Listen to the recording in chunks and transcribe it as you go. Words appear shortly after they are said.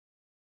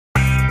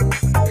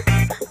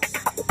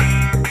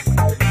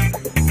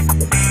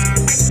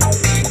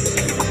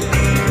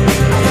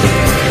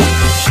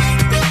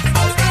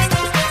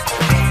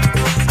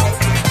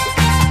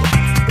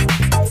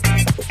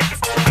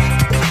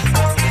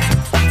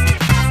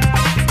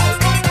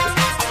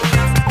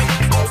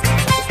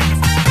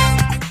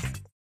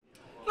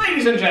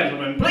Ladies and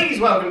gentlemen, please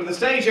welcome to the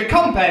stage your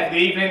compere for the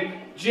evening,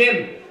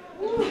 Jim.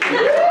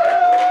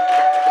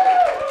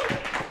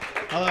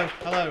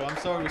 Hello, I'm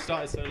sorry we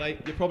started so late.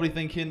 You're probably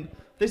thinking,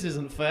 this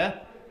isn't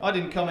fair. I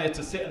didn't come here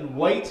to sit and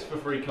wait for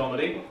free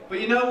comedy.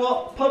 But you know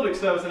what? Public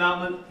service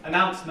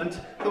announcement,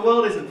 the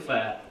world isn't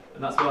fair.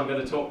 And that's what I'm going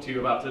to talk to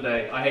you about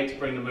today. I hate to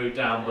bring the mood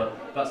down, but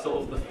that's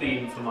sort of the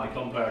theme for my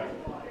compere.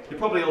 You're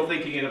probably all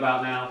thinking it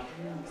about now,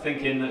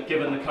 thinking that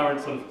given the current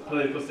sort of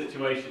political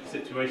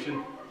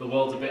situation, the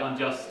world's a bit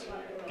unjust.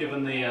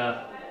 Given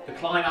the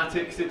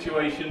climatic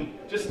situation,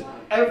 just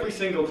every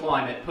single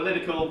climate,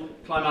 political,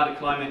 climatic,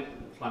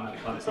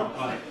 it's not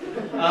climate.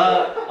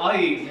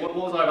 What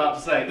was I about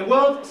to say? The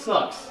world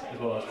sucks, is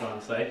what I was trying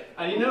to say.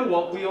 And you know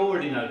what? We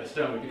already know this,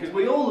 don't we? Because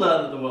we all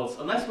learn that the world,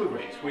 unless we're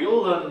rich, we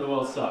all learn that the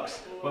world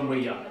sucks when we're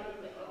young.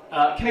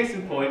 Case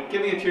in point,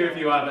 give me a cheer if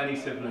you have any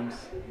siblings.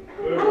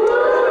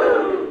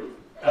 You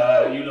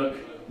look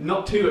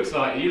not too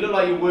excited. You look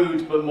like you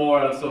wooed, but more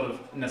out of sort of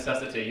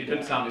necessity. You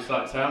didn't sound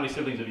excited. So how many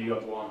siblings have you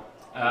got? One.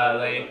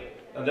 A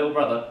little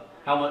brother.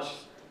 How much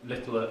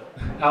littler?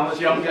 How much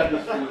younger?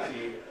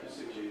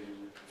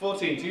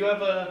 14. Do you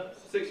ever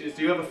 6 years?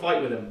 Do you ever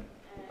fight with him?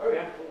 Oh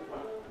yeah.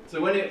 So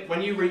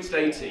when you reached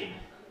 18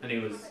 and he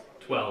was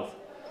 12,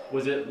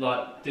 was it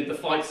like, did the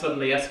fight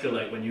suddenly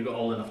escalate when you got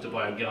old enough to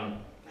buy a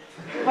gun?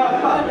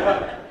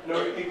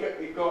 No,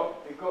 it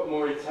got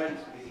more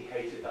intense because he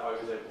hated that I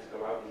was able to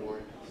go out more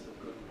and stuff.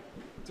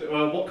 So,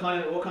 what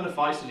kind of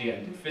fights did you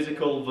get?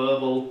 Physical,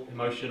 verbal,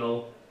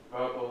 emotional?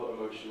 Verbal,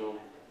 emotional,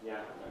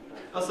 yeah.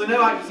 Oh, so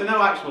no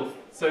actual.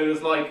 So it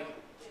was like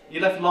you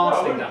left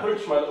lasting damage. I wouldn't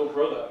punch my little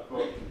brother,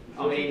 but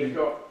I mean,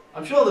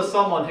 I'm sure there's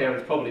someone here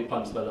who's probably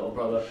punched their little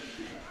brother.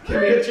 Give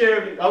me a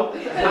cheer. Oh,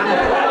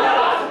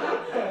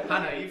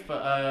 Hannah, you've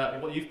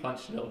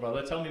punched your little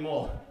brother. Tell me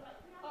more.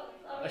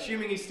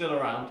 Assuming he's still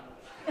around,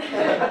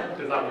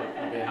 because that would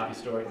be a happy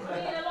story. I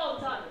mean, a long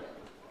time ago.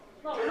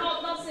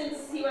 Not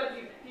since he went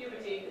through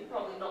puberty. He could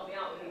probably knock me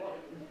out if he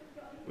wanted.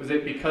 Was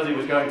it because he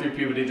was going through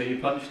puberty that you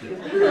punched him?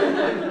 I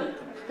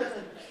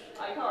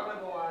can't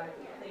remember why. I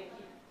think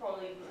he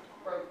probably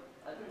broke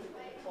a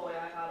toy I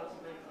had or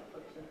something. I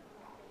punched him.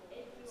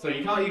 So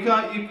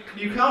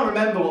you can't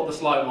remember what the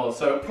slight was.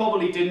 So it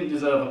probably didn't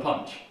deserve a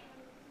punch.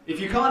 If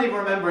you can't even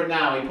remember it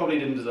now, he probably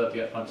didn't deserve to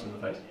get punched in the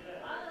face.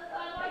 I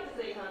like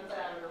to think I'm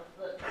fair enough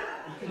that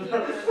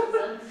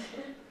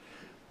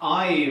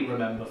I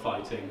remember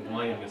fighting with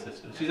my younger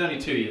sister. She's only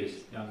 2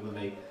 years younger than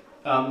me.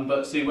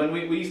 But see, when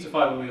we used to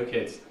fight when we were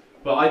kids,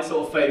 but I'd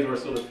sort of favour a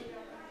sort of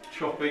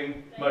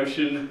chopping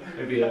motion,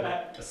 maybe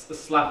a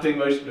slapping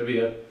motion, maybe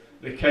an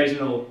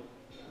occasional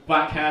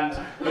backhand.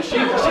 But she'd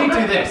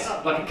do this,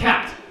 like a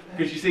cat,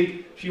 because you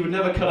see, she would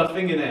never cut her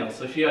fingernails,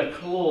 so she had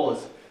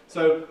claws.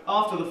 So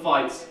after the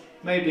fights,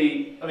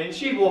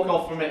 she'd walk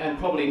off from it and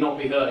probably not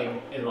be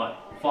hurting in like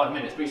 5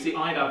 minutes. But you see,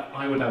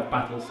 I would have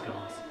battle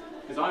scars,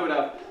 because I would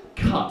have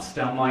cuts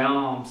down my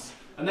arms,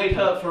 and they'd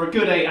hurt for a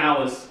good 8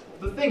 hours.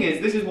 The thing is,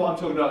 this is what I'm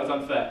talking about is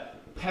unfair.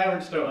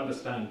 Parents don't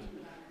understand.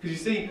 Because you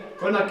see,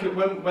 when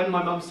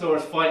my mum saw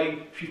us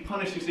fighting, she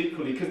punished us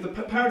equally, because the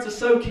parents are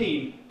so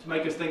keen to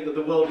make us think that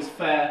the world is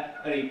fair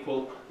and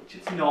equal, which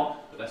it's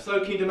not, but they're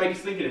so keen to make us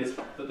think it is,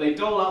 that they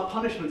dole out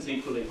punishments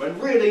equally, when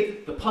really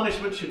the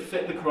punishment should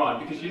fit the crime.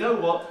 Because you know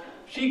what?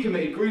 She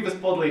committed grievous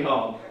bodily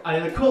harm, and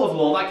in a court of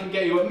law that can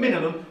get you at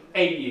minimum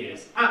 8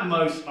 years. At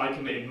most, I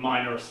committed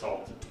minor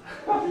assault.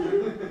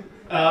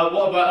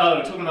 What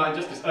about, talking about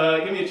injustice,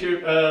 give me a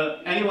cheer.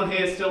 Anyone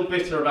here still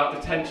bitter about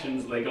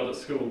detentions they got at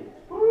school?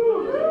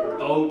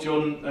 Oh,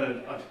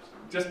 Jordan,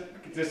 just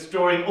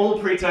destroying all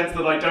pretense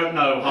that I don't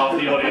know half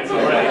the audience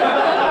already.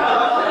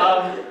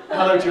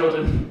 Hello,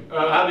 Jordan.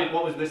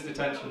 What was this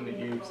detention that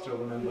you still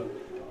remember?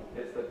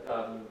 It's that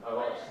I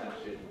got a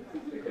detention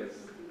because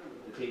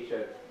the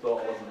teacher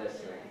thought I wasn't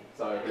listening,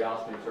 so he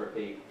asked me to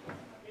repeat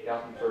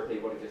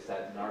what he just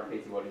said, and I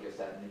repeated what he just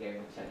said, and he gave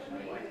me detention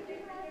anyway.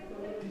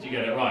 Did you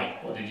get it right,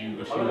 or did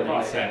you assume that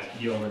he said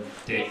you're a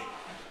dick?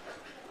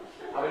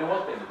 I mean, I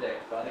was being a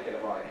dick, but I didn't get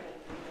it right.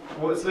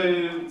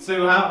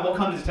 What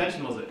kind of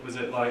detention was it? Was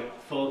it like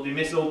for the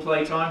miss all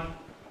playtime?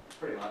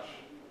 Pretty much.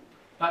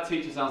 That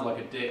teacher sounds like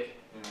a dick.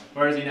 Yeah.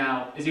 Where is he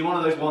now? Is he one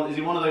of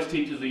those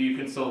teachers that you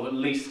can sort of at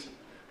least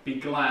be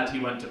glad he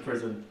went to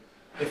prison?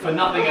 If for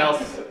nothing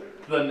else,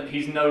 then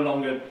he's no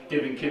longer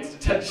giving kids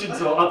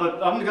detentions or other.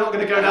 I'm not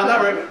going to go down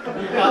that route.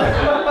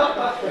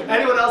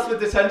 Anyone else with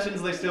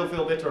detentions they still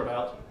feel bitter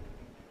about?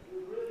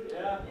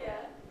 Yeah.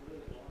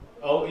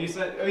 Oh, you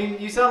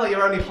sound like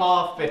you're only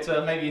half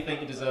bitter. Maybe you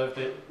think you deserved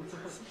it.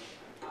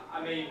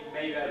 I mean,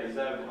 maybe I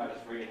deserved it. I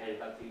just really hate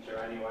that teacher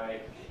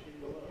anyway.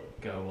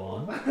 Go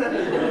on.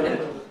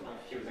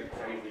 She was a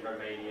crazy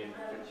Romanian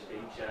French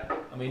teacher.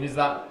 I mean, is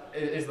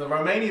the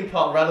Romanian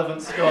part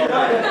relevant, Scott?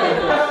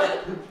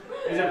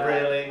 Is it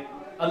really?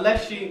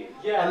 Unless she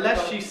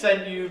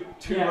sent you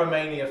to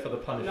Romania for the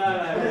punishment.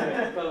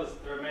 No, because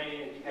the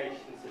Romanian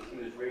education system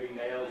is really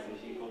nails, and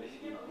she thought you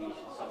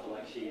should suffer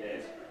like she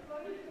did.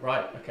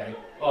 Right, okay.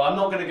 Well, I'm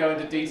not going to go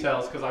into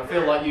details because I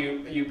feel like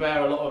you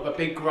bear a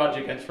big grudge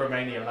against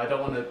Romania, and I don't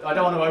want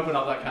to open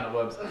up that kind of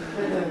worms.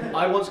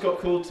 I once got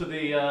called to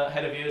the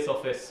head of year's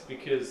office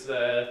because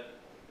a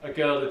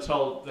girl had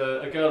told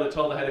the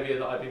head of year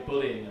that I'd been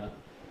bullying her.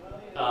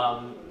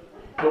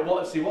 But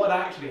what had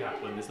actually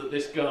happened is that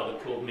this girl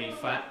had called me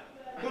fat,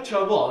 which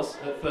I was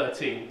at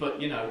 13, but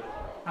you know,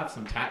 have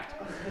some tact.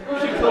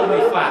 She called me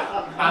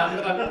fat, and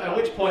at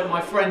which point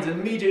my friends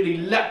immediately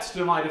leapt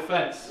to my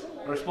defence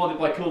and responded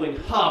by calling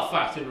her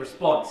fat in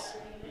response.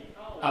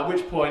 At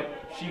which point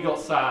she got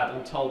sad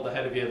and told the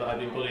head of year that I'd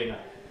been bullying her.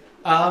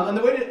 And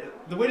the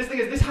weirdest thing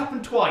is this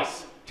happened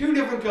twice. 2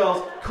 different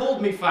girls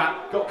called me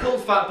fat, got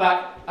called fat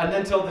back, and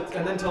then told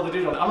the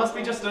dude on it. I must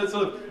be just a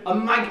sort of a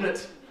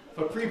magnet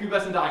for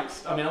prepubescent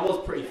angst. I mean, I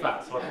was pretty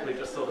fat, so I probably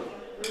just sort of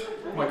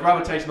my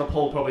gravitational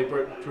pull probably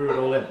drew it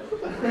all in.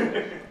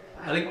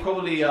 I think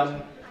probably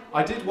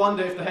I did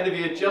wonder if the head of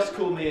year just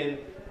called me in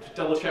to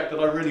double check that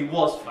I really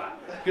was fat.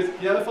 Because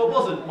you know, if I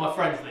wasn't, my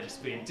friends they're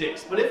just being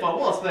dicks. But if I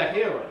was, they're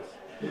heroes.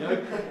 You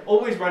know,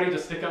 always ready to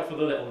stick up for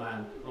the little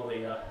man or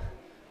the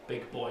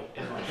big boy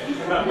in my case.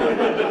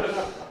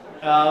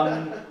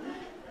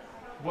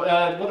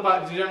 What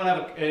about? Did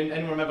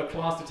anyone remember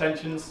class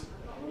detentions?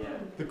 Yeah.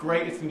 The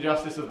greatest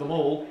injustice of them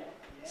all.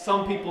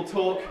 Some people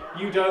talk,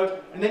 you don't,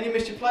 and then you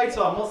miss your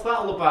playtime. What's that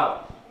all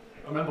about?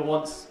 I remember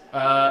once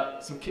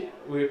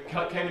we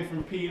came in from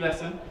a PE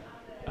lesson.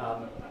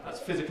 That's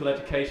physical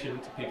education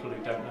to people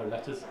who don't know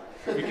letters.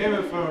 We came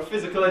in from a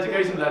physical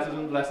education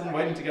lesson,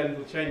 waiting to get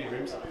into the changing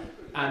rooms,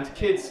 and the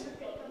kids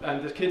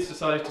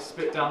decided to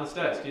spit down the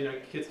stairs. You know,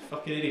 kids are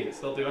fucking idiots.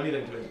 They'll do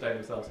anything to entertain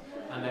themselves.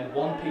 And then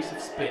one piece of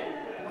spit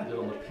landed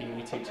on the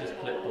PE teacher's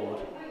clipboard.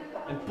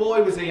 And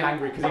boy was he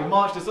angry, because he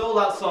marched us all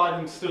outside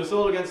and stood us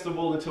all against the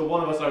wall until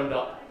one of us owned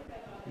up.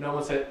 No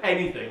one said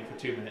anything for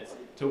 2 minutes,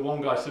 till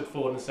one guy stood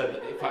forward and said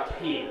that in fact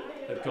he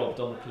had gobbed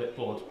on the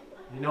clipboard.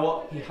 You know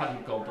what? He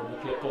hadn't gobbed on the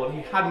clipboard.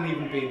 He hadn't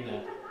even been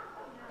there.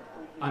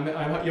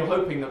 You're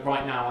hoping that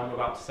right now I'm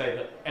about to say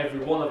that every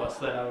one of us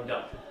then owned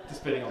up to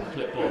spitting on the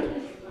clipboard.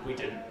 We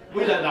didn't.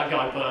 We let that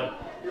guy burn.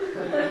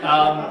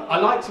 I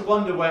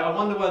wonder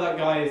where that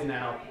guy is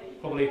now.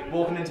 Probably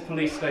walking into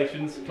police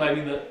stations,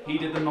 claiming that he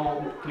did the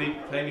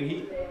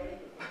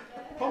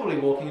probably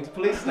walking into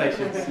police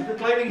stations,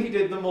 claiming he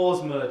did the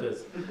Moors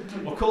murders,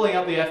 or calling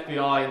up the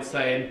FBI and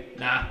saying,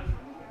 nah,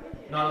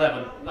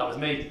 9/11, that was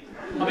me.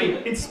 I mean,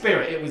 in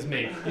spirit, it was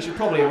me. You should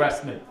probably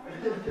arrest me.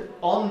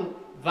 On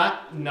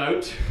that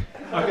note,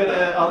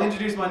 I'll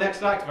introduce my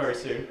next act very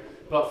soon.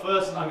 But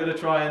first, I'm going to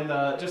try and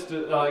I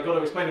got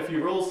to explain a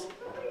few rules.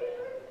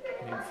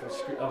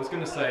 I was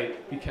going to say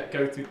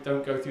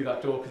don't go through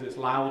that door because it's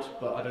loud,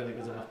 but I don't think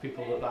there's enough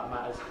people that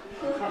matters.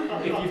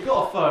 If you've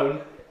got a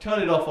phone,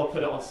 turn it off or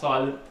put it on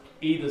silent.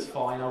 Either's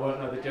fine. I won't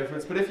know the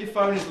difference. But if your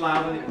phone is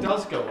loud and it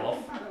does go off,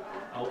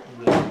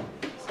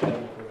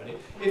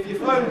 if your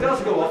phone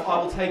does go off, I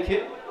will take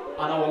it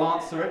and I will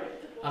answer it.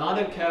 And I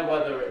don't care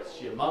whether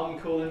it's your mum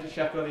calling to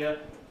check on you,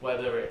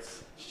 whether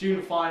it's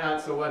student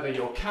finance, or whether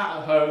your cat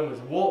at home has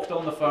walked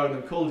on the phone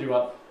and called you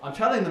up. I'm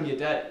telling them you're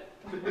dead.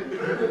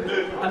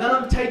 And then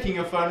I'm taking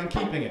your phone and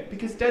keeping it,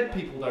 because dead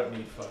people don't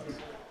need phones.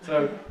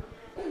 So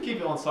keep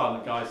it on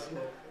silent, guys.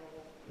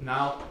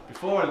 Now,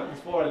 before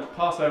I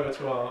pass over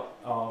to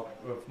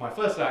my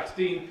first act,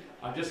 Dean,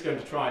 I'm just going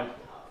to try and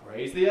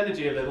raise the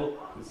energy a little,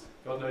 because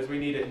God knows we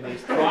need it in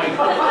these trying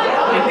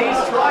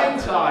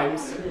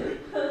times.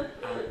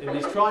 In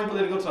these trying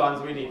political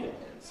times, we need it.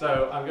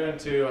 So I'm going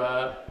to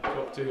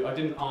talk to. I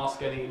didn't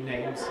ask any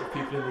names of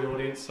people in the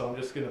audience, so I'm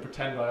just going to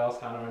pretend I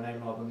asked Hannah a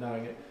name rather than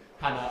knowing it.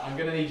 Hannah, I'm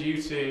going to need you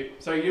to.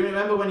 So you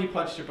remember when you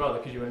punched your brother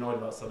because you were annoyed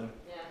about something?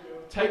 Yeah.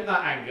 Take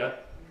that anger,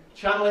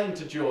 channel it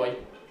into joy,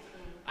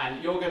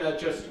 and you're going to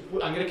just.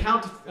 I'm going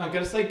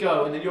to say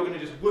go, and then you're going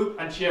to just whoop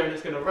and cheer, and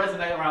it's going to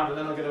resonate around, and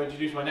then I'm going to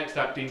introduce my next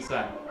act, Dean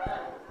Tsang.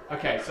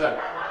 Okay, so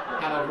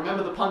Hannah,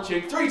 remember the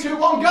punching. 3, 2,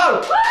 1,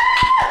 go!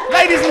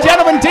 Ladies and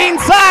gentlemen, Dean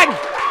Tsang!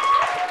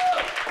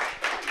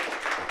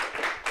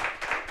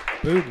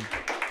 Boom.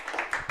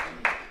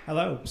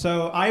 Hello.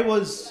 So I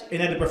was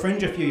in Edinburgh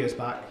Fringe a few years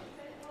back,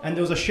 and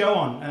there was a show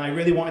on, and I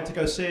really wanted to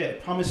go see it.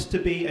 It promised to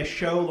be a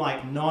show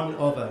like none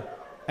other,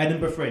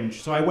 Edinburgh Fringe.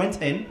 So I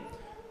went in,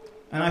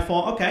 and I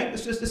thought, okay,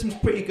 this seems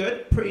pretty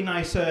good, pretty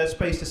nice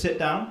space to sit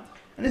down,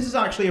 and this is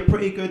actually a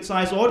pretty good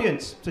sized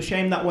audience. It's a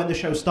shame that when the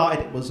show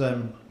started, it was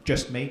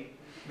just me,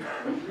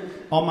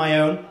 on my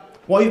own.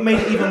 What made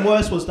it even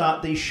worse was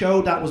that the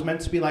show that was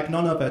meant to be like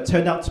none other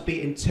turned out to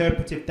be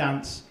interpretive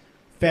dance.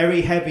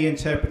 Very heavy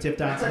interpretive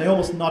dance, and they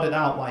almost nodded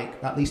out like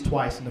at least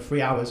twice in the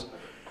 3 hours.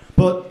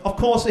 But of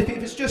course, if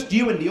it's just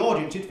you in the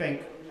audience, you'd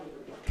think,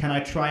 can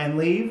I try and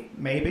leave?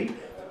 Maybe.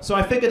 So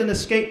I figured an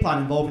escape plan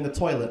involving the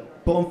toilet.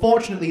 But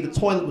unfortunately, the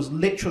toilet was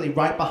literally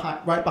right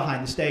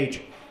behind the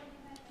stage.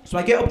 So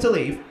I get up to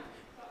leave,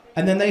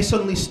 and then they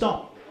suddenly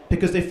stop,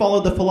 because they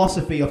followed the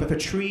philosophy of if a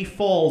tree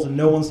falls and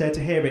no one's there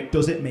to hear it,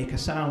 does it make a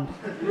sound?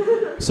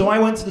 So I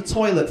went to the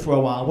toilet for a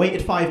while,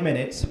 waited 5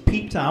 minutes,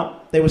 peeped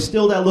out. They were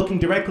still there looking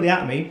directly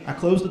at me. I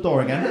closed the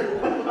door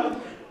again.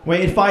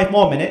 Waited 5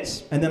 more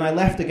minutes, and then I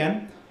left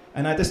again.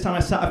 And this time I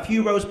sat a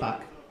few rows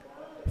back.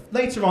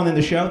 Later on in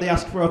the show, they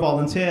asked for a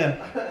volunteer.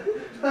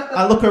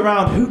 I look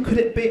around, who could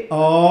it be?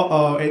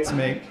 Oh, it's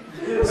me.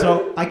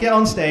 So I get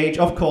on stage,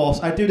 of course.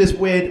 I do this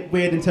weird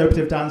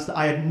interpretive dance that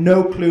I had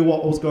no clue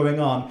what was going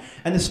on.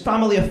 And this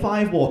family of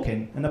 5 walk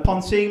in, and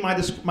upon seeing my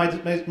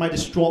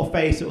distraught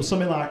face, it was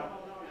something like,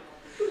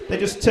 they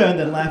just turned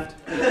and left.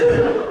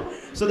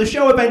 So the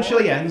show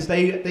eventually ends.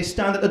 They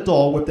stand at the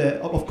door with,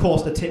 of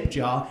course, the tip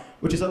jar,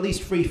 which is at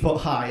least 3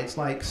 foot high. It's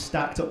like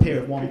stacked up here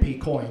with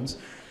 1p coins.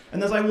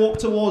 And as I walk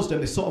towards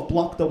them, they sort of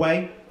block the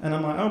way. And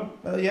I'm like,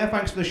 yeah,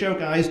 thanks for the show,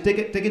 guys. Dig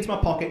into my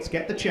pockets,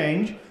 get the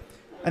change.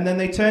 And then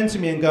they turn to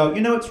me and go,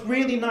 it's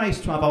really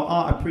nice to have our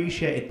art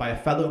appreciated by a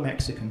fellow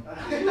Mexican.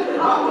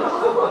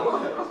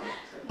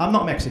 I'm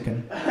not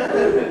Mexican.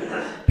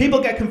 People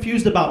get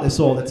confused about this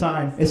all the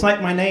time. It's like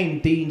my name,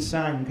 Dean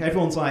Tsang.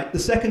 Everyone's like, the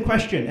second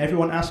question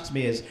everyone asks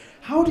me is,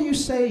 how do you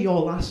say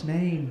your last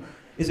name?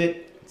 Is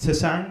it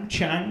Tsang,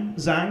 Chang,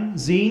 Zhang,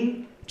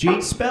 Zine?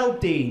 It's spelled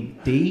Dean.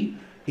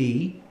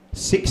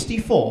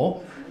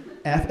 D-E-64.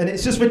 F, and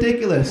it's just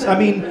ridiculous. I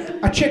mean,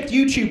 I checked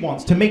YouTube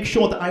once to make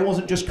sure that I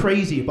wasn't just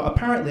crazy, but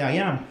apparently I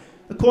am.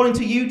 According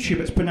to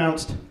YouTube, it's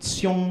pronounced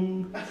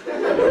Tsang,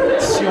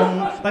 Tsang,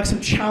 like some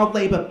child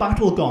labour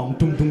battle gong.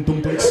 Dum dum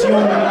dum dum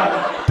Tsang,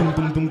 dum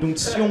dum dum dum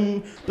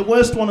Tsang. The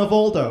worst one of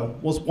all, though,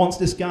 was once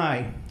this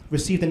guy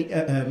received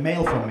a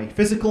mail from me,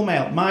 physical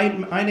mail. My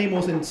name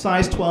was in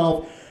size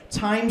 12,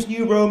 Times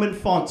New Roman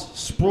font,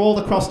 sprawled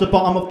across the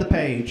bottom of the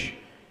page.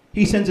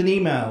 He sends an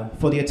email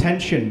for the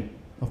attention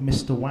of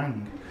Mr.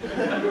 Wang.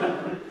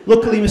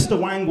 Luckily, Mr.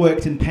 Wang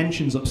worked in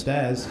pensions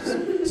upstairs,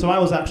 so I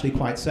was actually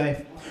quite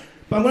safe.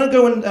 But I'm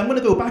going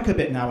to go back a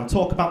bit now and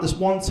talk about this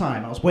one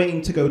time I was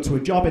waiting to go to a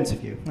job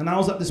interview, and I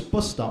was at this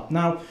bus stop.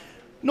 Now,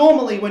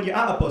 normally when you're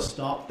at a bus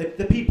stop,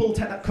 the people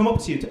that come up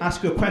to you to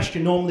ask you a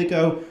question normally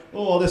go,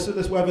 "Oh, this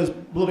weather's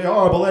bloody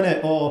horrible,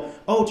 innit?" Or,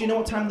 "Oh, do you know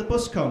what time the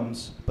bus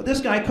comes?" But this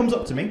guy comes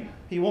up to me.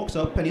 He walks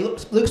up and he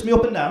looks me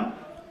up and down,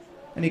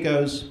 and he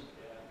goes,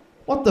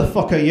 "What the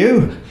fuck are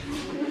you?"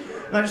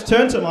 And I just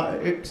turned to him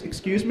like,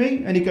 "Excuse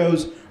me?" And he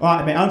goes, "All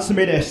right, mate, answer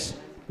me this.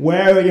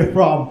 Where are you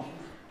from?"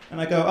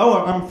 And I go,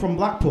 "Oh, I'm from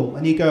Blackpool."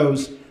 And he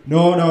goes,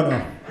 No.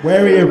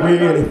 Where are you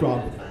really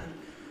from?"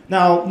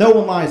 Now, no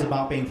one lies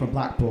about being from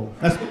Blackpool.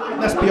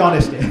 Let's be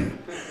honest here.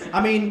 I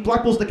mean,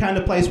 Blackpool's the kind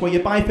of place where you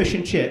buy fish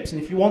and chips,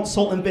 and if you want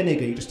salt and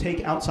vinegar, you just take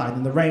it outside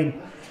in the rain.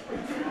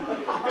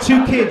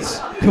 2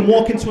 kids can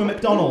walk into a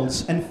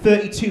McDonald's, and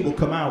 32 will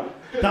come out.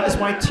 That is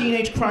why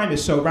teenage crime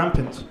is so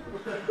rampant.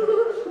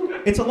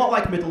 It's a lot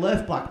like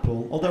Middle-earth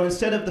Blackpool, although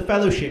instead of the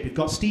Fellowship, you've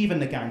got Steve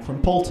and the gang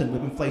from Bolton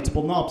with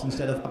inflatable knobs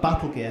instead of a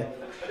battle gear,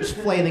 just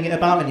flailing it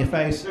about in your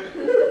face.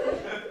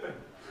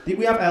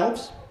 We have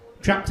elves,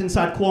 trapped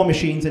inside claw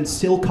machines in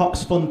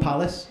Silcock's Fun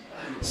Palace.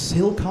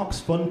 Silcock's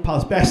Fun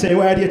Palace. Bessie,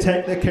 where do you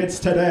take the kids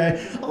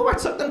today? Oh, I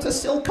took them to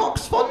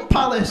Silcock's Fun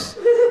Palace.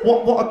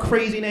 What a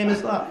crazy name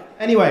is that?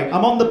 Anyway,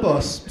 I'm on the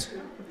bus,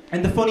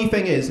 and the funny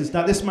thing is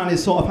that this man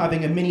is sort of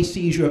having a mini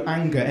seizure of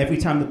anger every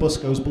time the bus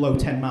goes below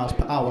 10 miles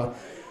per hour.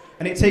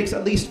 And it takes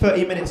at least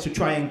 30 minutes to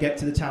try and get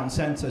to the town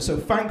centre. So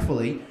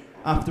thankfully,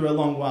 after a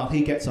long while,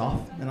 he gets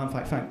off, and I'm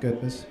like, thank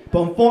goodness.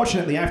 But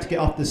unfortunately, I have to get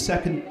off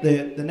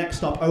the next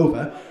stop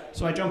over.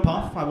 So I jump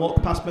off, I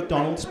walk past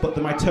McDonald's, but the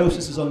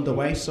mitosis is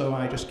underway, so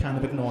I just kind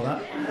of ignore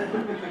that.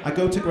 I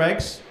go to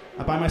Greg's,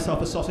 I buy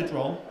myself a sausage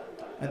roll,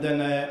 and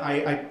then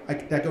I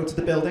go to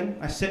the building,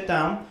 I sit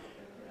down.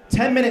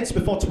 10 minutes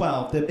before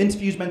 12, the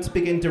interview's meant to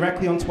begin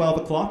directly on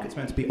 12 o'clock. It's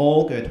meant to be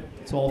all good,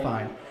 it's all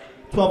fine.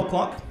 12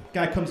 o'clock,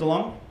 guy comes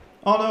along.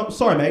 "Oh no,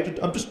 sorry mate,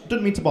 I just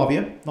didn't mean to bother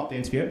you." Not the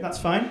interview, that's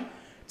fine.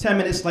 10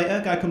 minutes later,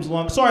 guy comes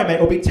along. "Sorry mate,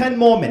 it'll be 10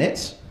 more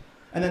minutes."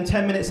 And then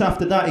 10 minutes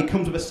after that, he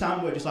comes with a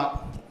sandwich. It's like,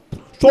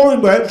 "Sorry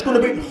mate, it's going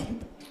to be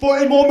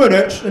 40 more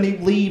minutes." And he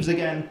leaves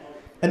again.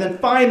 And then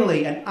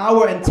finally, an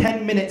hour and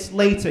 10 minutes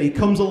later, he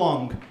comes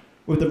along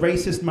with the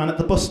racist man at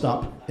the bus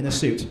stop in a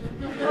suit.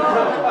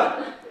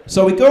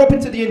 So we go up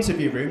into the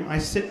interview room, I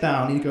sit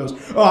down, and he goes,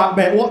 "All right,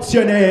 mate, what's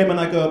your name?" And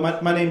I go,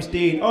 my name's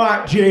Dean. "All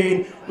right,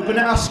 Gene, we're going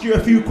to ask you a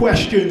few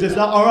questions, is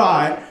that all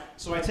right?"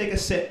 So I take a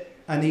sit,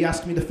 and he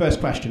asked me the first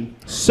question.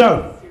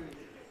 "So,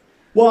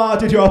 why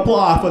did you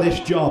apply for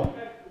this job?"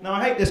 Now,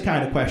 I hate this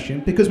kind of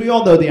question, because we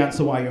all know the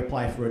answer why you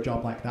apply for a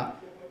job like that.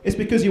 It's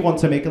because you want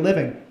to make a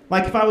living.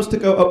 Like if I was to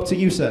go up to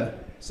you, sir.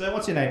 Sir,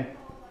 what's your name?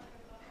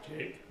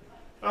 Jake.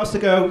 If I was to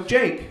go,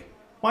 "Jake,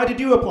 why did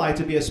you apply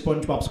to be a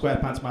SpongeBob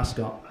SquarePants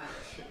mascot?"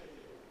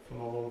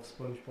 From all of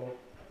SpongeBob.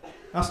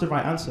 That's the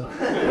right answer.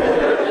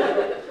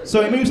 So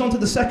it moves on to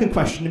the second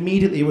question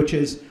immediately, which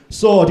is,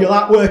 "So, do you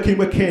like working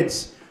with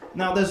kids?"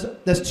 Now,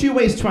 there's 2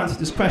 ways to answer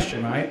this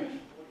question, right?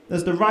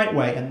 There's the right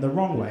way and the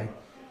wrong way.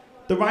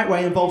 The right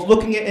way involves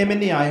looking at him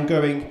in the eye and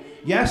going,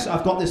 "Yes,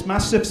 I've got this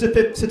massive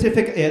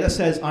certificate here that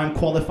says I'm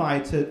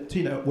qualified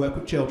to work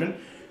with children.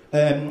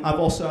 I've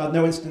also had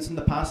no incidents in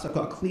the past. I've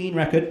got a clean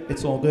record.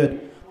 It's all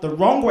good." The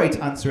wrong way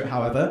to answer it,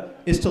 however,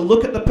 is to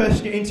look at the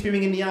person you're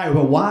interviewing in the eye with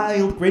a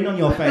wild grin on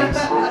your face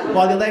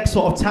while your leg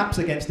sort of taps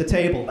against the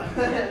table.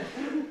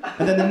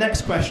 And then the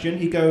next question,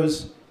 he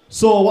goes,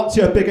 so what's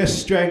your biggest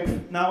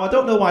strength? Now, I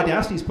don't know why they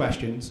ask these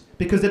questions,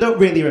 because they don't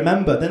really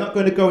remember. They're not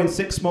going to go in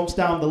 6 months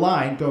down the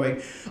line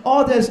going,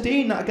 oh, there's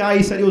Dean, that guy,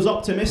 he said he was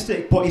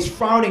optimistic, but he's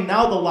frowning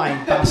now, the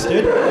lying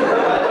bastard.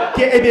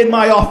 Get him in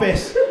my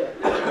office.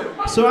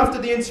 So after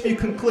the interview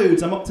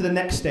concludes, I'm up to the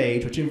next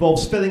stage, which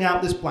involves filling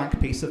out this blank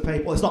piece of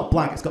paper. Well, it's not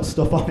blank, it's got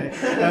stuff on it.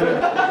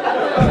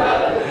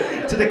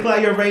 To declare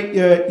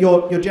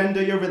your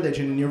gender, your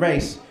religion, and your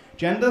race.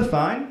 Gender,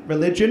 fine.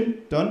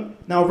 Religion, done.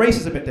 Now, race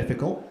is a bit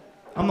difficult.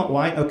 I'm not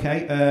white,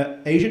 okay.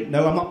 Asian?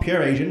 No, I'm not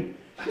pure Asian.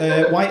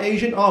 White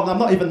Asian? Oh, I'm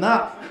not even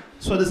that.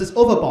 So there's this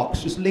other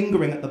box just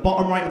lingering at the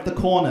bottom right of the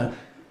corner.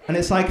 And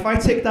it's like, if I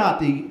tick that,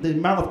 the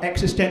amount of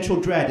existential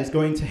dread is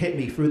going to hit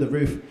me through the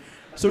roof.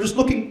 So just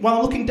while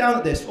I'm looking down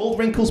at this, old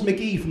Wrinkles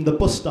McGee from the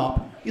bus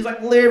stop, he's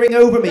like leering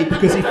over me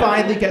because he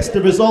finally gets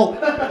the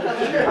result.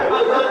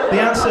 The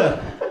answer,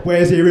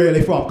 where's he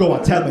really from? Go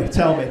on, tell me.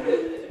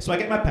 So I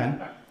get my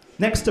pen.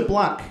 Next to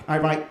black, I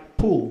write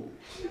pool.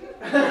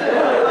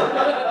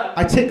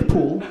 I tick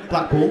pool,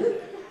 black pool,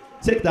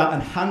 tick that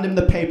and hand him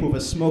the paper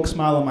with a smug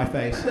smile on my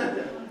face.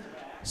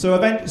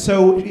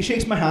 So he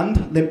shakes my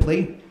hand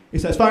limply. He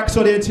says, thanks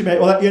for the interview, mate.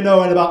 We'll let you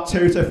know in about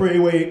 2 to 3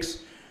 weeks.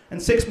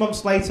 And 6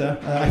 months later,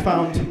 I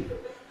found,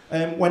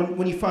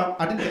 when he found,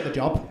 I didn't get the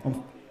job,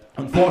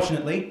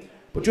 unfortunately,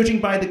 but judging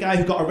by the guy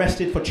who got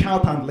arrested for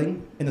child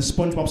handling in the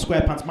SpongeBob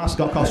SquarePants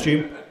mascot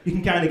costume, you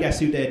can kind of guess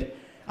who did.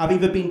 I've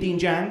either been Dean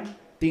Jiang,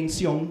 Dean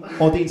Seung,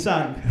 or Dean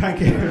Tsang.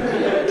 Thank you.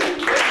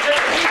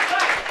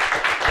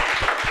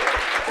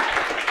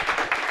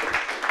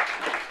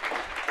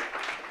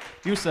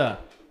 You, sir,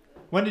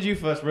 when did you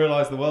first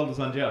realise the world was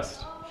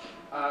unjust?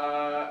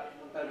 At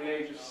the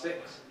age of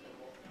 6.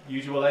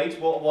 Usual age?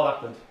 What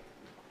happened?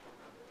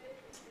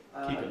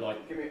 Keep it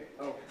light. Give me.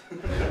 Oh.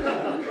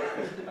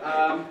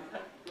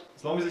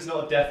 As long as it's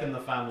not a death in the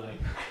family.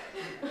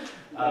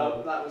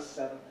 That was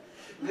 7.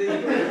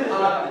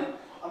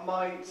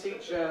 My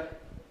teacher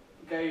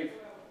gave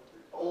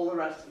all the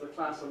rest of the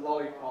class a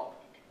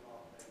lollipop,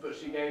 but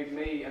she gave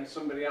me and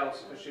somebody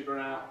else because she'd run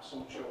out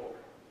some chalk.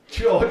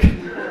 Chalk?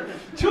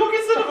 Chalk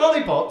instead of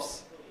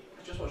lollipops?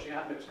 Just what she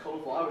had, and it was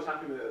colourful. I was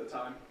happy with it at the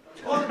time.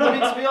 Well, I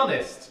mean, to be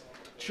honest,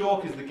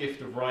 chalk is the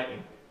gift of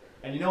writing.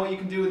 And you know what you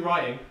can do with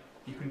writing?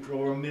 You can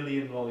draw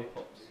 1,000,000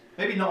 lollipops.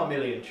 Maybe not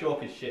 1,000,000,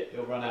 chalk is shit,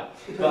 it'll run out.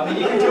 But I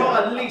mean, you can draw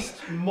at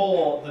least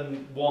more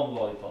than 1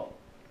 lollipop.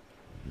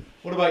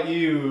 What about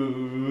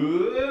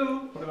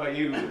you?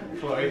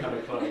 Chloe?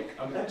 Hello, Chloe.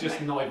 I'm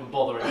just not even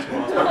bothering to ask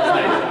people's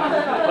names.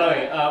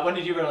 Chloe, when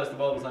did you realise the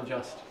world was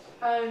unjust?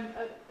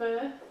 At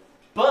birth.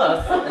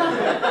 Birth?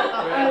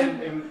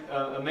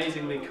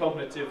 Amazingly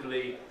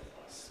cognitively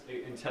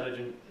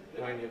intelligent.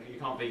 I mean, you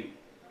can't be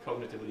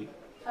cognitively.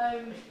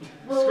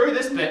 Well, Screw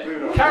this bit.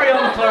 Carry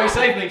on, Chloe.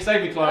 Save me,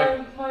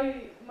 Chloe.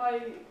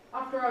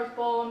 After I was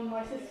born,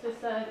 my sister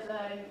said,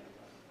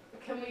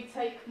 "Can we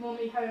take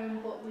mummy home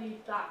but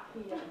leave that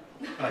here?"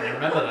 I don't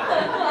remember that.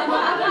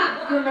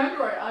 I don't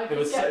remember it. I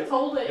just get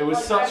told it. It was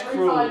like, such every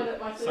cruel. time that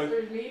my sister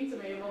is mean to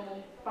me, and my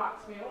mum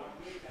backs me up.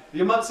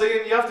 Your mum, so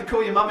you have to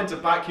call your mum in to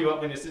back you up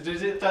when you.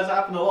 Does it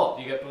happen a lot?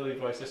 Do you get bullied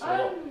by your sister a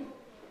lot?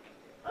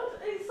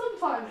 It's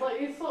sometimes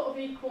it's sort of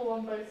equal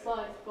on both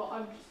sides, but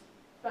I'm just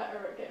better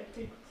at getting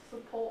people to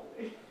support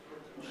me.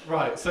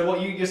 Right. So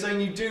what you're saying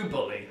you do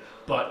bully,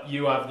 but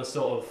you have the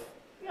sort of.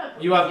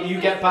 Yeah.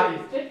 You get back.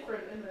 It's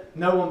different, isn't it?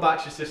 No one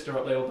backs your sister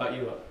up. They all back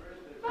you up.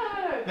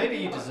 No. Maybe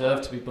you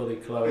deserve to be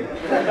bullied, Chloe. I mean,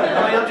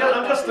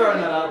 I'm just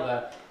throwing that out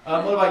there.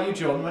 What about you,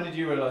 John? When did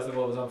you realise the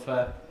world was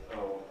unfair?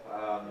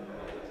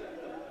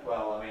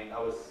 Well, I mean, I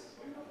was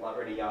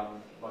really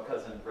young. My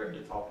cousin ripped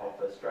the top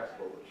off a stress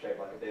ball shaped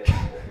like a beer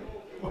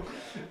ball.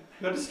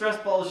 You had a stress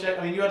ball shaped.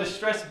 I mean, you had a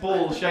stress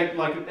ball shaped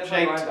like a It's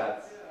shaped. my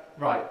granddad's.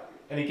 Right.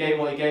 And he gave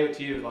it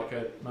to you as like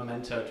a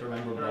memento to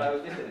remember him. No, I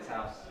was in his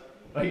house.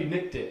 Oh, you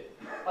nicked it.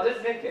 I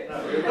didn't nick it.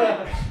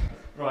 No.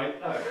 Right.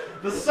 No.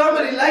 There's so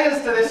many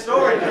layers to this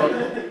story, John.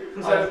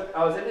 So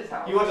I was in his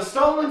house. you had a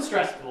stolen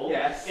stress ball.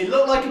 Yes. It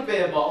looked like a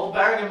beer bottle,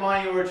 bearing in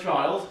mind you were a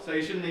child, so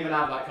you shouldn't even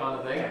have that kind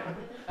of thing.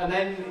 And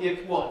then you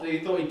thought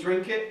he'd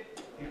drink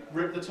it? You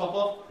ripped the top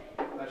off?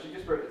 No, she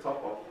just ripped the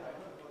top off.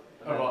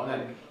 Oh, right,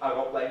 and then. I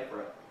got blamed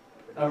for it.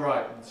 Oh,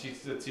 right.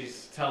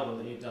 She's tell them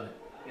that you'd done it.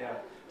 Yeah.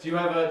 Did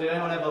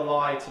anyone ever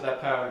lie to their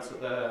parents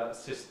that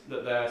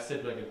their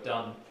sibling had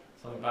done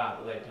something bad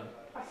that they'd done?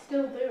 I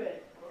still do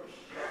it.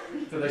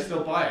 Do they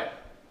still buy it?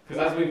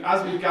 Because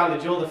as we've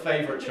gathered, you're the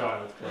favourite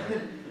child.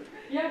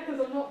 Yeah, because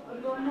I'm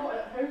not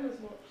at home as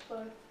much,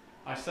 so.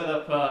 I set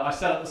up the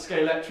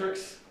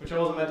Scalextrics, which I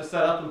wasn't meant to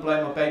set up, and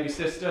blame my baby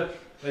sister.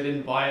 They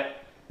didn't buy it.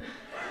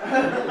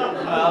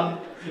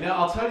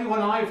 I'll tell you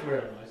when I've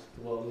realised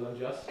the world was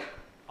unjust.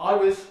 I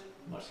was,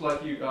 much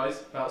like you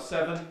guys, about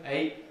 7,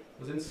 8,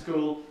 was in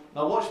school, and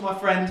I watched my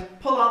friend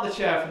pull out the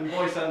chair from the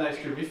boy sat next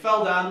to him. He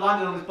fell down,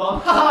 landed on his bum.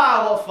 Ha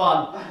ha! What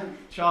fun!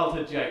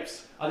 Childhood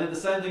japes. I did the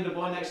same thing to the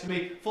boy next to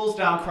me. Falls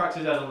down, cracks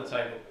his head on the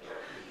table.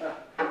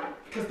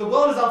 Because the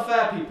world is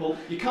unfair, people.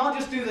 You can't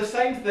just do the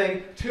same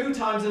thing 2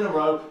 times in a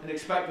row and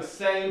expect the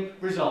same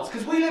results.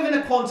 Because we live in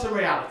a quantum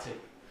reality.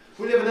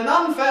 We live in an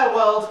unfair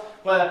world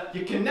where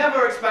you can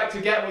never expect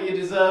to get what you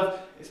deserve,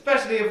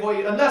 especially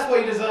unless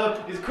what you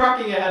deserve is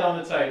cracking your head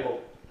on the table.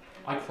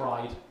 I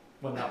cried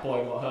when that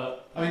boy got hurt.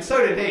 I mean,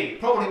 so did he.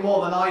 Probably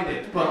more than I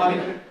did. But I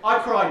mean, I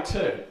cried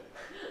too.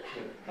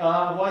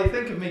 While you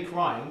think of me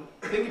crying,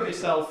 think of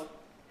yourself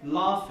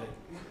laughing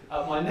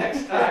at my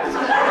next act.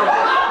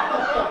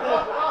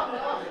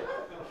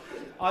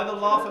 Either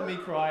laugh at me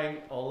crying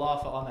or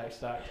laugh at our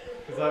next act.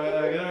 Because I'm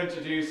going to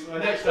introduce my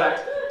next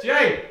act,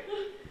 Jay.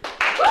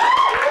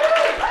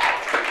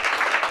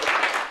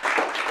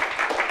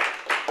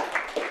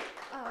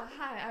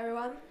 Hi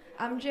everyone,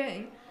 I'm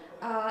Jane.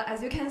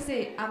 As you can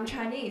see, I'm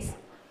Chinese,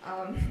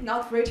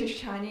 not British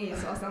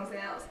Chinese or something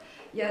else.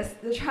 Yes,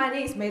 the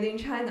Chinese made in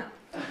China.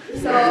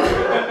 So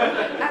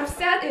I've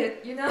said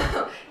it,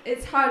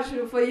 it's hard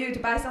for you to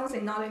buy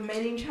something not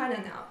made in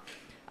China now.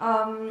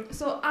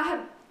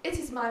 It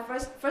is my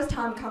first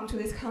time come to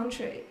this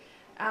country,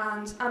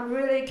 and I'm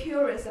really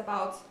curious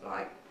about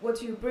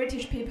what you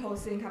British people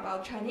think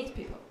about Chinese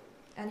people.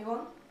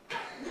 Anyone?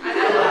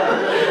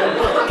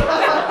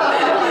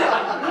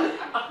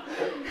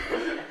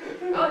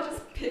 I'll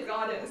just pick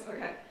audience,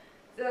 okay.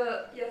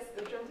 Yes,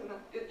 the gentleman.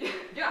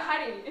 You're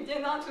hiding. You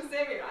did not to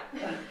say me, right?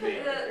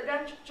 The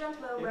red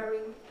gentleman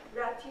wearing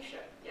red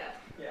T-shirt. Yeah.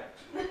 Yeah.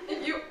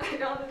 You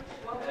got it.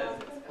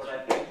 What I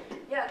think.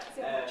 Yeah,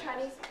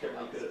 Chinese. They're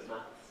really good at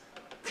maths.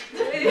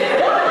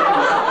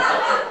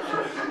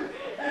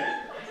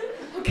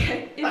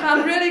 Okay, if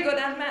I'm really good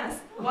at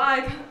math,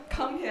 why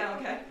come here,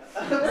 okay?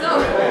 So,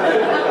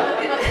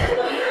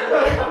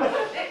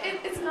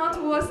 it's not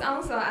the worst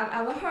answer I've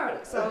ever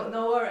heard, so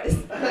no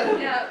worries.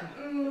 Yeah.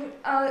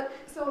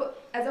 So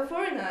as a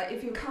foreigner,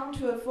 if you come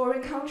to a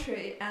foreign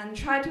country and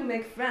try to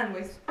make friends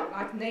with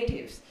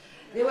natives,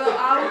 they will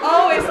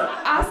always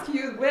ask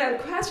you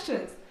weird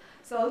questions.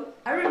 So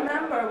I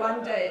remember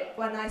one day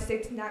when I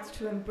sit next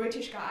to a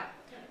British guy,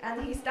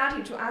 and he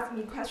started to ask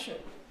me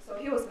questions. So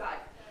he was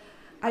like,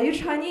 "Are you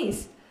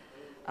Chinese?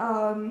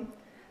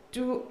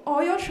 Do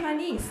all your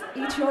Chinese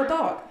eat your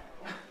dog?"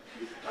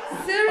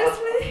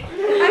 Seriously?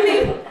 I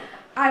mean,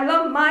 I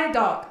love my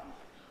dog.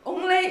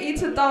 Only eat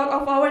the dog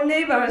of our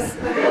neighbors.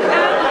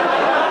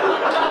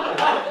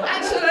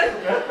 Actually,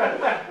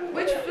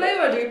 which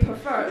flavor do you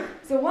prefer?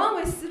 The one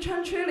with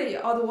Sichuan chili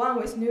or the one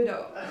with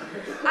noodle?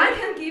 I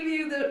can give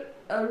you the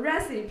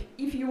recipe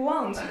if you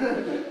want.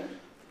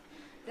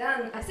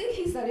 Then I think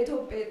he's a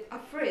little bit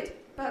afraid,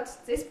 but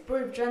this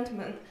brave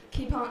gentleman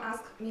keep on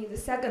asking me the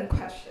second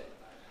question.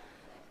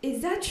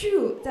 Is that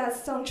true that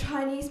some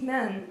Chinese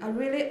men are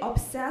really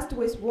obsessed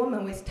with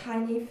women with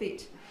tiny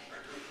feet?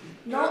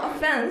 No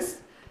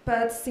offense,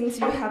 but since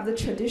you have the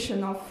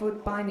tradition of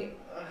foot binding.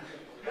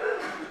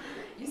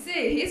 You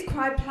see, he's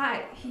quite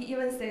polite. He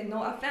even said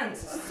no offense.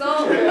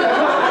 So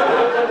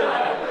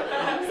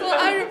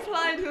I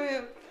replied to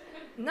him,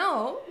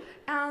 no.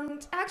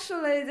 And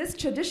actually, this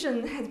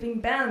tradition has been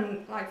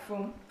banned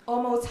from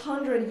almost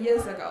 100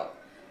 years ago.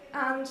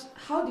 And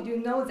how did you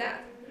know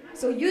that?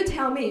 So you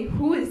tell me,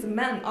 who is the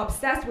man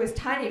obsessed with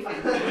tiny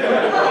feet?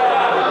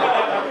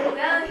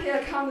 Then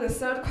here comes the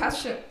third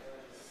question.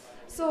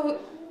 So,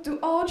 do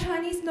all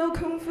Chinese know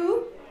Kung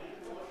Fu?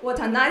 What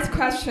a nice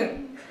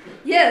question.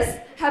 Yes,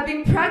 have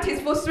been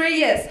practiced for 3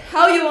 years.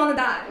 How you want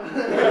to die?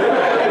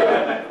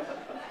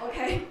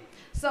 Okay,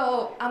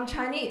 so I'm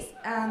Chinese,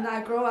 and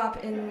I grew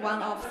up in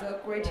one of the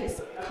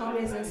greatest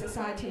communism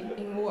society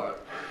in the world.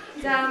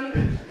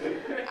 Then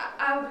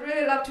I would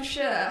really love to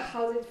share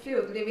how it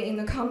feels living in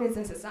a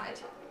communism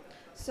society.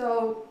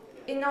 So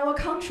in our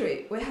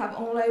country, we have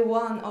only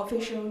one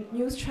official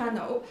news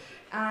channel,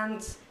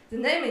 and the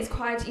name is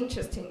quite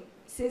interesting,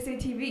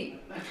 CCTV.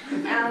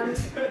 And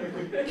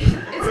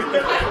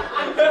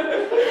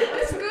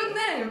it's a good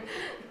name.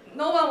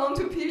 No one wants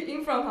to be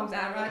in front of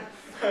that, right?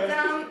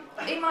 Then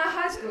in my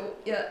high school,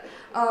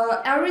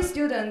 every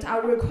student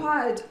are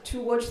required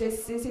to watch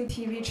this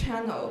CCTV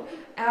channel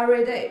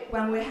every day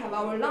when we have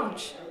our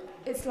lunch.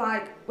 It's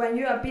like when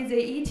you are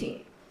busy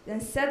eating, then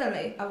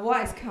suddenly a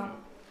voice comes.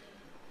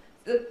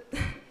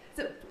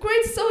 The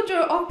great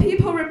soldier of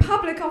People's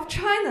Republic of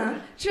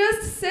China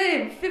just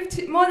saved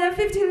more than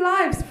 50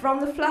 lives from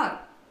the flood.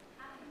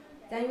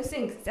 Then you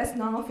think that's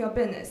none of your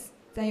business.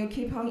 Then you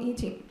keep on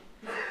eating.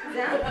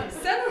 Then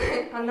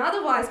suddenly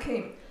another voice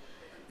came.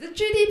 The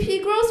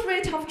GDP growth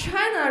rate of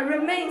China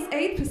remains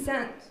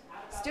 8%.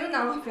 Still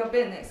none of your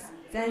business.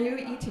 Then you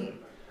eating.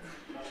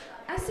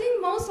 I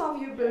think most of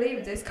you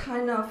believe this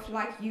kind of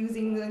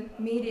using the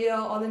media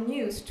or the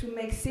news to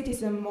make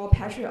citizens more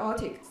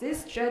patriotic.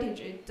 This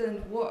strategy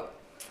didn't work.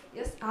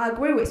 Yes, I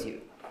agree with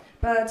you.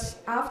 But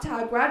after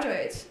I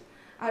graduated,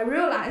 I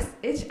realized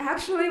it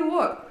actually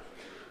worked.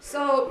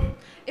 So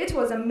it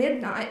was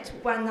midnight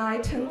when I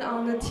turned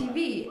on the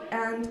TV,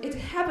 and it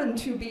happened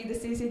to be the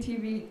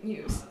CCTV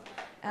news.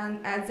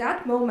 And at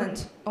that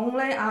moment,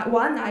 only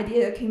one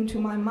idea came to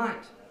my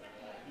mind.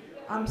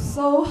 I'm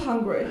so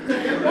hungry.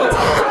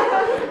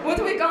 What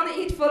are we gonna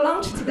eat for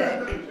lunch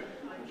today?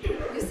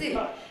 You see,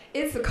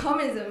 it's the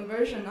communism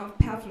version of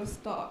Pavlov's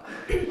dog.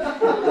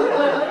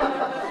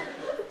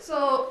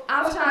 So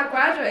after I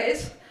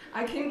graduate,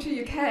 I came to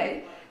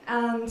UK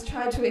and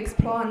tried to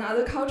explore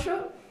another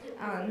culture.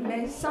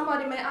 And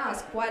somebody may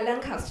ask, why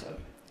Lancaster?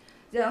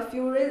 There are a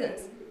few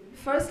reasons.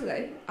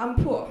 Firstly, I'm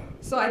poor,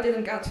 so I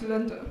didn't get to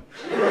London.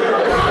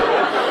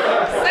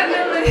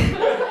 Secondly,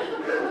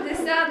 they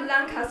said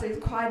Lancaster is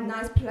quite a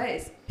nice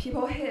place.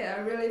 People here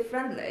are really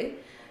friendly.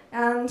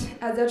 And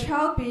as a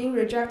child being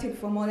rejected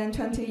for more than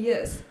 20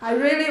 years, I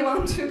really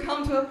want to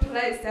come to a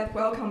place that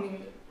welcomes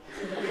me.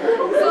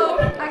 So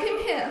I came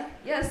here.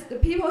 Yes, the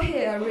people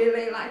here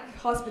really like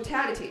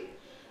hospitality.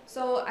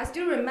 So I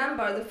still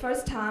remember the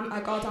first time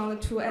I got on the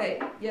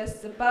 2A. Yes,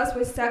 the bus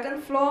was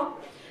second floor,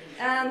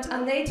 and a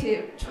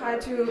native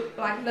tried to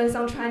learn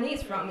some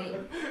Chinese from me.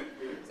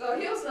 So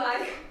he was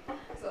like,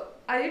 "So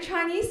are you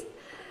Chinese?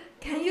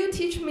 Can you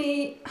teach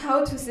me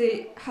how to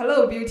say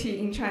hello beauty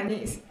in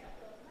Chinese?"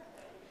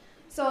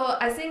 So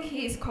I think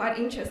he is quite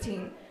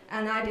interesting,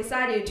 and I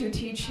decided to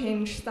teach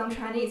him some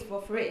Chinese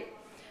for free.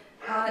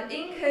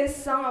 In case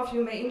some of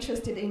you may be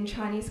interested in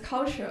Chinese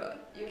culture,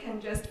 you can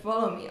just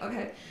follow me,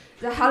 okay?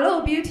 The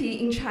hello beauty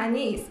in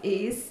Chinese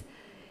is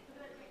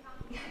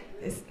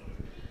this.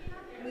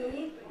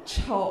 你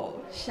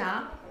丑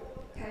啥?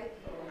 Okay?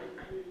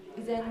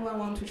 Does anyone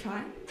want to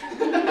try?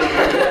 Okay.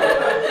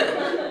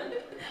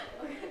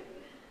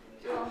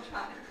 Do you want to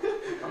try?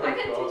 I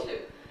can teach you.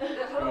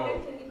 The hello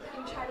beauty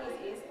in Chinese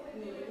is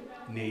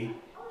你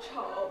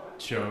丑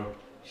丑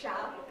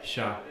啥?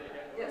 sha.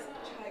 Yes,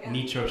 try again.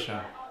 你丑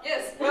啥?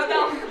 Yes, well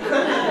done.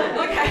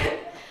 Okay.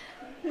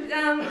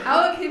 Then I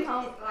will keep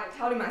on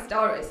telling my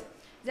stories.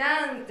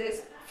 Then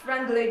this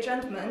friendly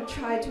gentleman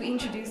tried to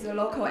introduce the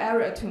local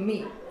area to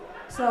me.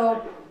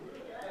 So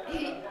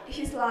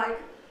he's like,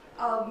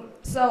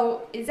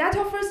 so is that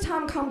your first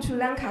time come to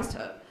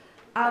Lancaster?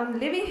 I'm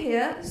living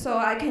here, so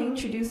I can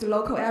introduce the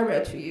local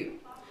area to you.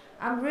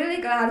 I'm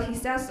really glad he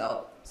said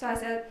so. So I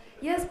said,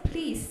 yes,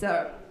 please,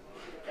 sir.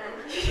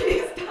 And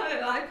he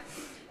started like,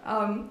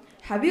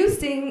 have you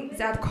seen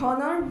that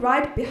corner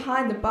right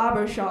behind the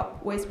barber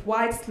shop with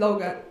white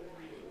slogan?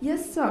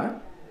 Yes,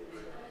 sir.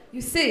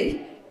 You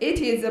see,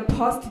 it is the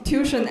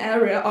prostitution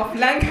area of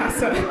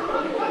Lancaster.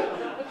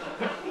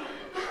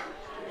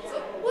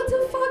 So what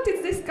the fuck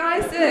did this guy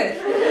say?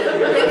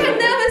 You can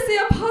never see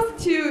a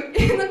prostitute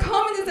in a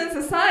communist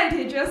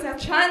society just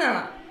as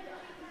China.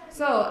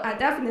 So I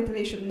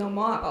definitely should know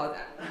more about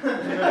that.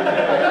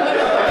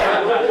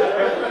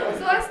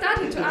 So I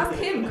started to ask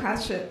him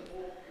questions.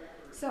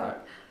 Sir,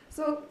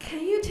 so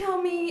can you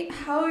tell me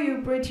how you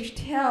British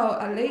tell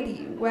a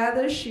lady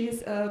whether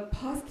she's a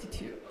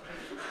prostitute?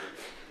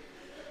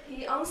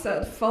 He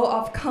answered, full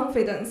of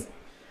confidence.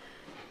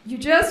 You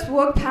just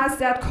walk past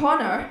that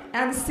corner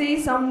and see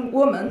some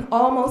woman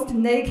almost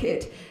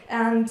naked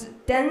and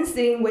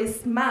dancing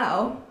with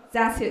smile.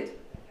 That's it.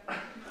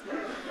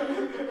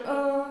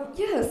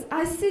 Yes,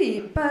 I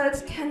see,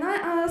 but can I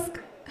ask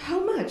how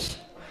much?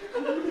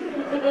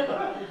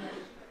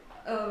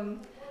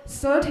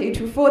 30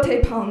 to 40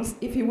 pounds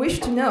if you wish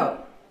to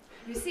know.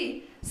 You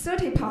see,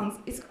 30 pounds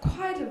is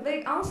quite a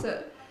vague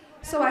answer,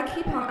 so I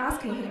keep on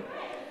asking him,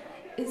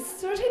 is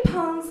 30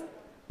 pounds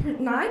per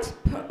night,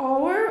 per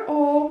hour,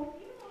 or?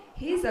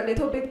 He's a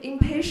little bit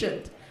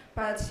impatient,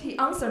 but he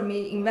answered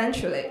me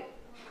eventually.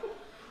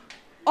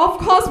 Of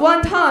course,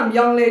 one time,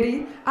 young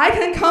lady. I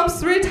can come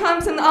 3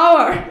 times an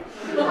hour.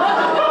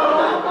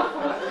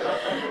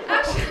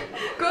 Actually,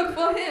 good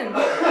for him.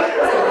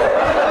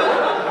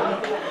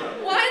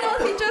 Why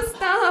not he just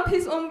start up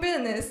his own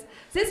business?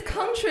 This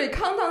country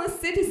count on the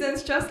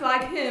citizens just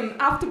like him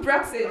after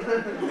Brexit.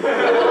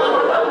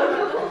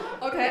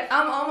 Okay,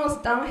 I'm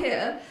almost done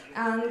here.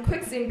 And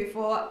quick thing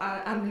before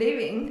I'm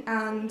leaving,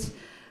 and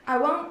I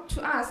want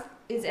to ask,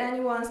 is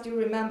anyone still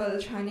remember the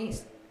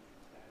Chinese?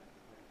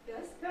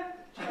 Yes?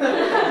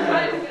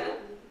 Try it again.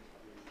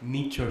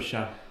 你丑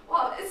啥?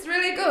 Well, it's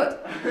really good.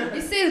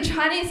 You see, the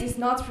Chinese is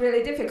not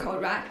really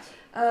difficult, right?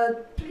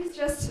 Please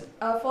just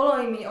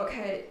following me,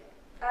 okay?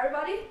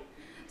 Everybody?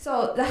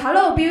 So, the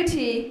hello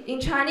beauty in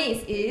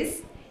Chinese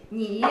is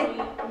你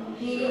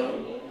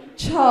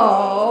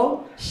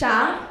丑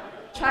啥?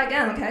 Try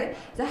again, okay?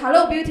 The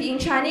hello beauty in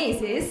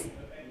Chinese is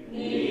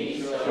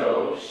你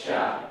丑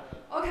啥?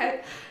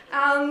 Okay,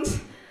 and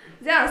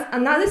there's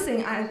another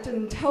thing I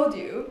didn't told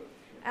you,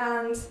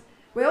 and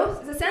well,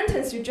 the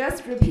sentence you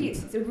just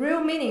repeat, the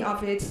real meaning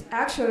of it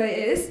actually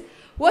is,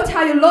 what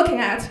are you looking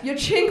at? You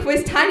chink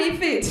with tiny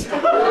feet.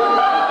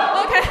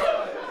 Okay,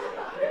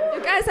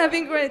 you guys have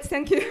been great,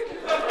 thank you.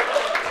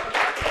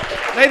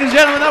 Ladies and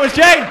gentlemen, that was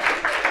Jane.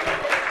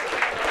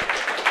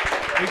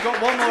 We've got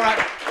one more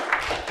act.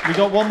 We've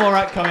got one more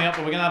act coming up,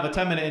 but we're going to have a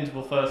 10-minute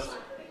interval first.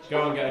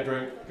 Go and get a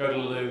drink, go to the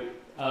loo.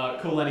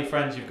 Call any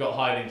friends you've got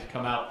hiding to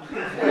come out.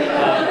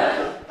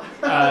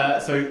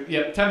 So,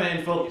 yeah, 10-minute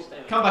interval.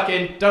 Come back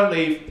in, don't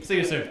leave. See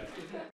you soon.